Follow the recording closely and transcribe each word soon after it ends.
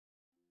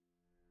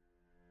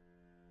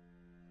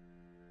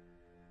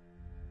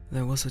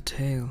There was a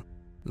tale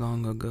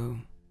long ago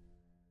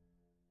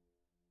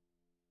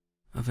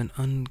of an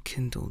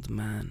unkindled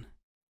man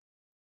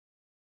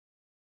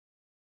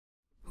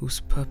whose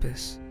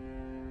purpose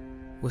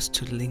was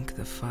to link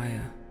the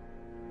fire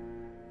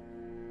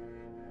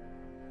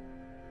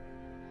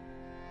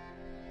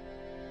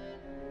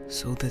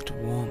so that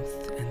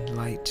warmth and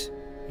light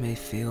may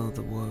fill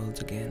the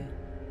world again.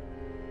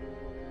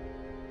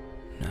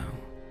 Now,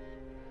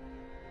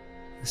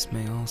 this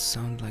may all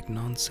sound like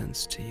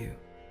nonsense to you,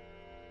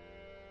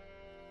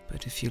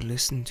 but if you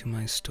listen to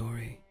my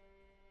story,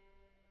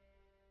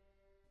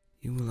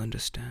 you will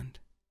understand.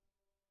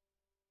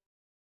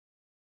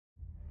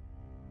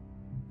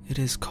 It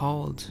is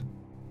called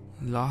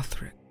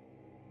Lothric,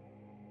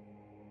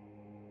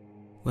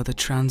 where the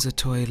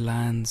transitory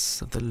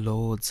lands of the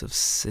Lords of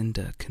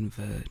Cinder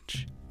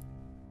converge.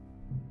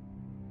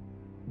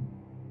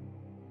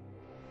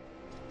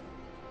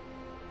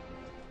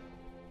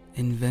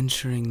 In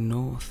venturing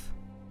north,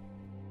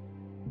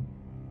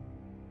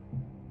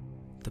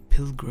 the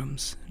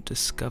pilgrims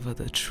discover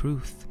the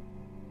truth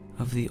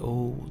of the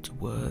old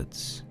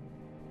words.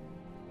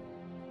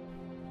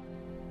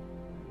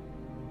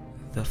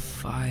 The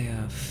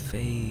fire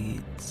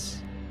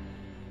fades,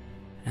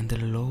 and the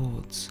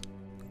lords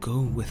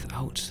go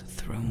without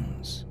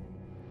thrones.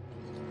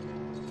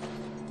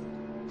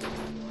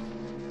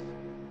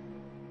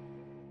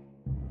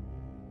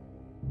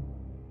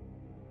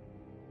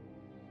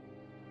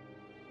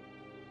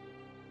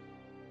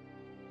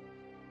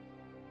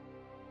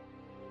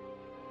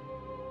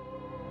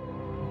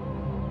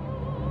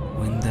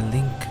 When the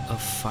link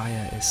of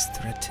fire is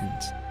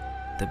threatened,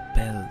 the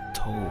bell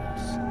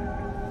tolls,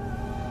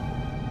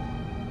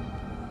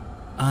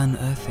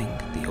 unearthing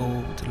the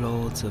old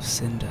Lords of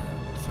Cinder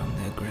from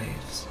their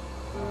graves.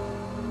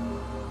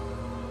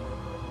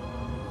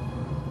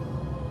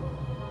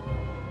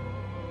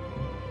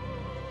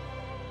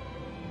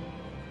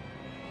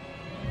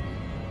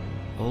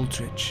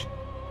 Aldrich,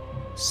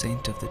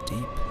 Saint of the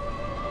Deep,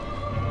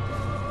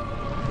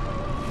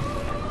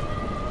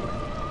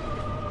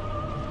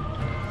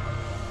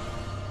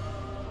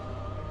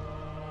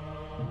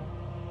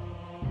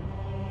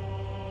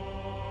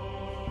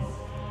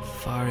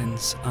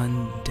 Farin's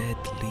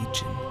undead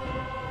legion,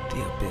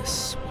 the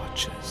Abyss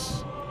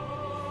Watchers.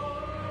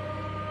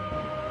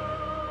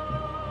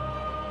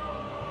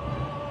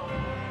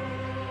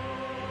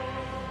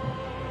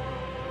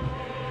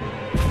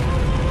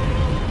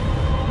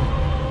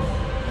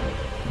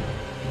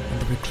 And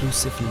the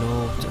reclusive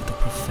lord of the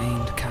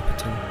profaned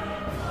capital.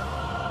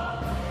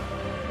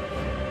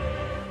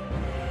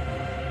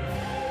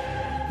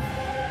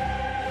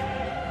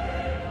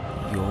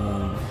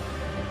 Yorn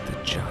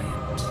the Giant.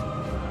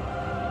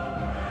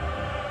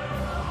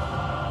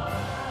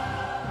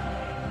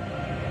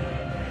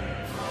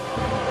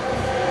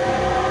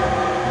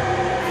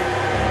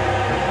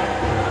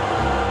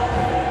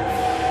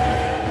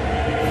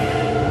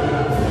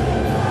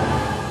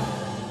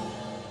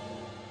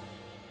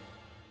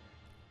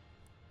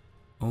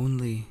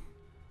 Only,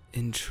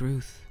 in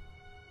truth,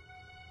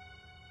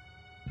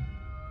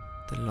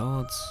 the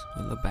lords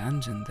will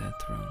abandon their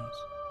thrones.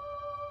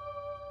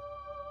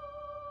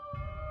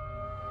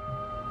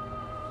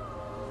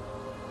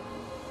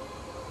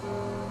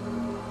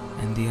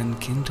 And the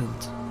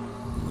unkindled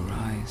will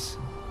rise.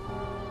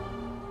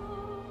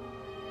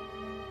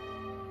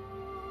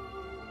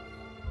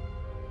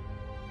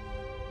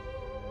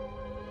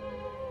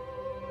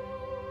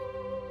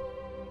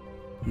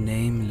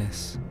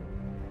 Nameless,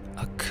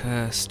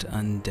 accursed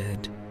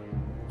undead,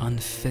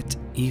 unfit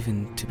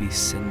even to be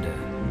cinder.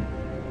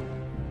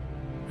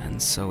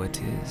 And so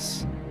it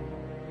is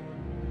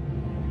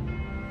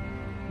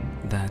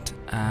that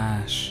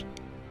ash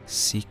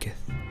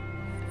seeketh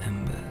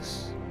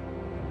embers.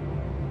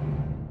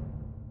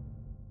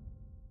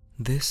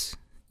 This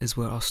is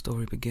where our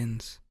story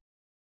begins,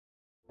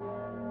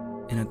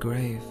 in a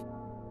grave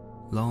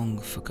long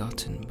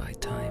forgotten by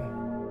time.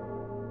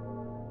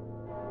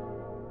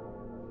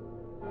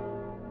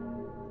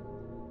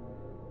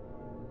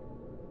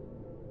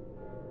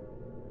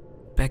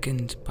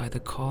 Beckoned by the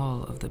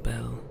call of the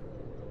bell,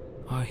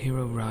 our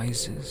hero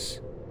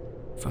rises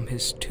from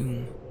his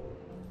tomb.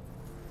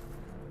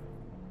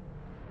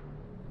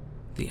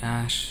 The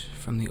ash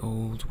from the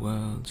old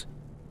world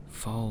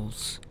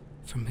falls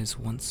from his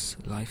once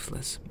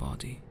lifeless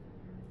body.